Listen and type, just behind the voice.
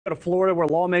To Florida, where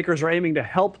lawmakers are aiming to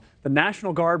help the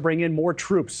National Guard bring in more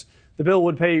troops. The bill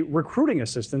would pay recruiting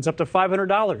assistance up to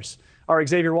 $500. Our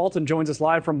Xavier Walton joins us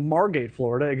live from Margate,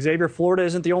 Florida. Xavier, Florida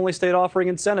isn't the only state offering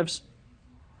incentives.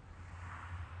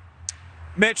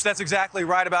 Mitch, that's exactly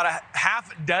right. About a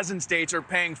half dozen states are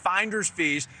paying finder's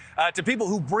fees to people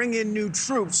who bring in new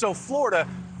troops. So Florida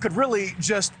could really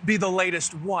just be the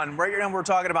latest one. Right now we're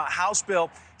talking about House Bill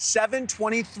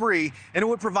 723, and it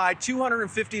would provide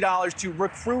 $250 to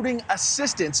recruiting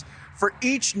assistance for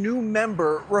each new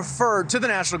member referred to the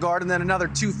National Guard, and then another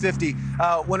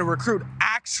 $250 when a recruit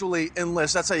actually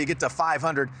enlists. That's how you get to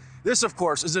 $500. This, of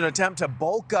course, is an attempt to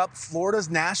bulk up Florida's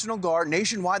National Guard.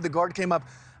 Nationwide, the Guard came up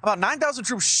about 9,000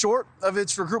 troops short of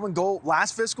its recruitment goal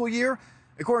last fiscal year.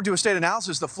 According to a state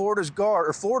analysis, the Florida's Guard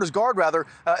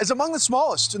is among the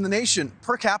smallest in the nation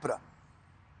per capita.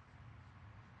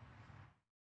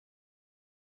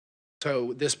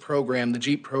 So this program, the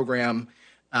JEEP program,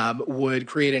 would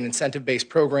create an incentive-based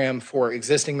program for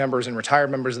existing members and retired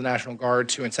members of the National Guard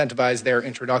to incentivize their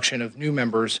introduction of new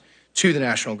members to the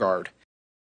National Guard.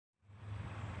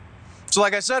 So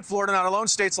like I said, Florida not alone,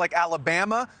 states like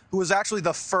Alabama, who was actually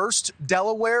the first,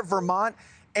 Delaware, Vermont,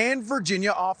 and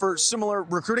Virginia offer similar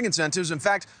recruiting incentives. In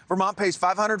fact, Vermont pays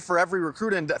 $500 for every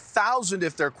recruit and $1,000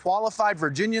 if they're qualified.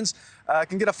 Virginians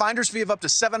can get a finder's fee of up to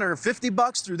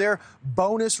 $750 through their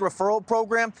bonus referral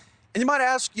program. And you might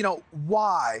ask,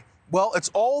 why? Well, it's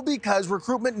all because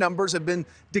recruitment numbers have been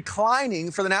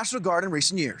declining for the National Guard in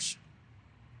recent years.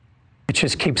 It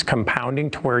just keeps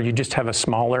compounding to where you just have a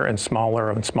smaller and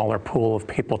smaller and smaller pool of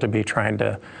people to be trying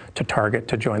to target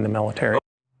to join the military.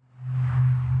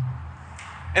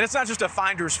 And it's not just a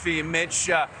finder's fee, Mitch.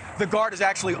 The Guard is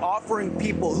actually offering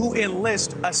people who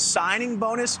enlist a signing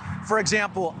bonus. For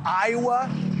example,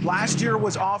 Iowa last year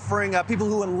was offering people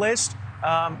who enlist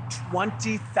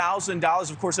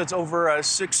 $20,000. Of course, that's over a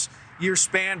 6-year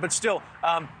span, but still,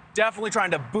 definitely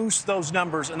trying to boost those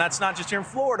numbers. And that's not just here in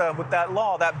Florida with that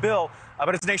law, that bill,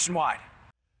 but it's nationwide.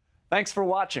 Thanks for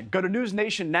watching. Go to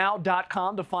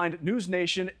newsnationnow.com to find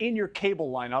NewsNation in your cable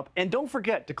lineup. And don't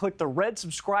forget to click the red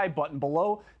subscribe button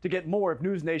below to get more of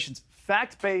NewsNation's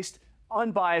fact-based,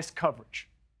 unbiased coverage.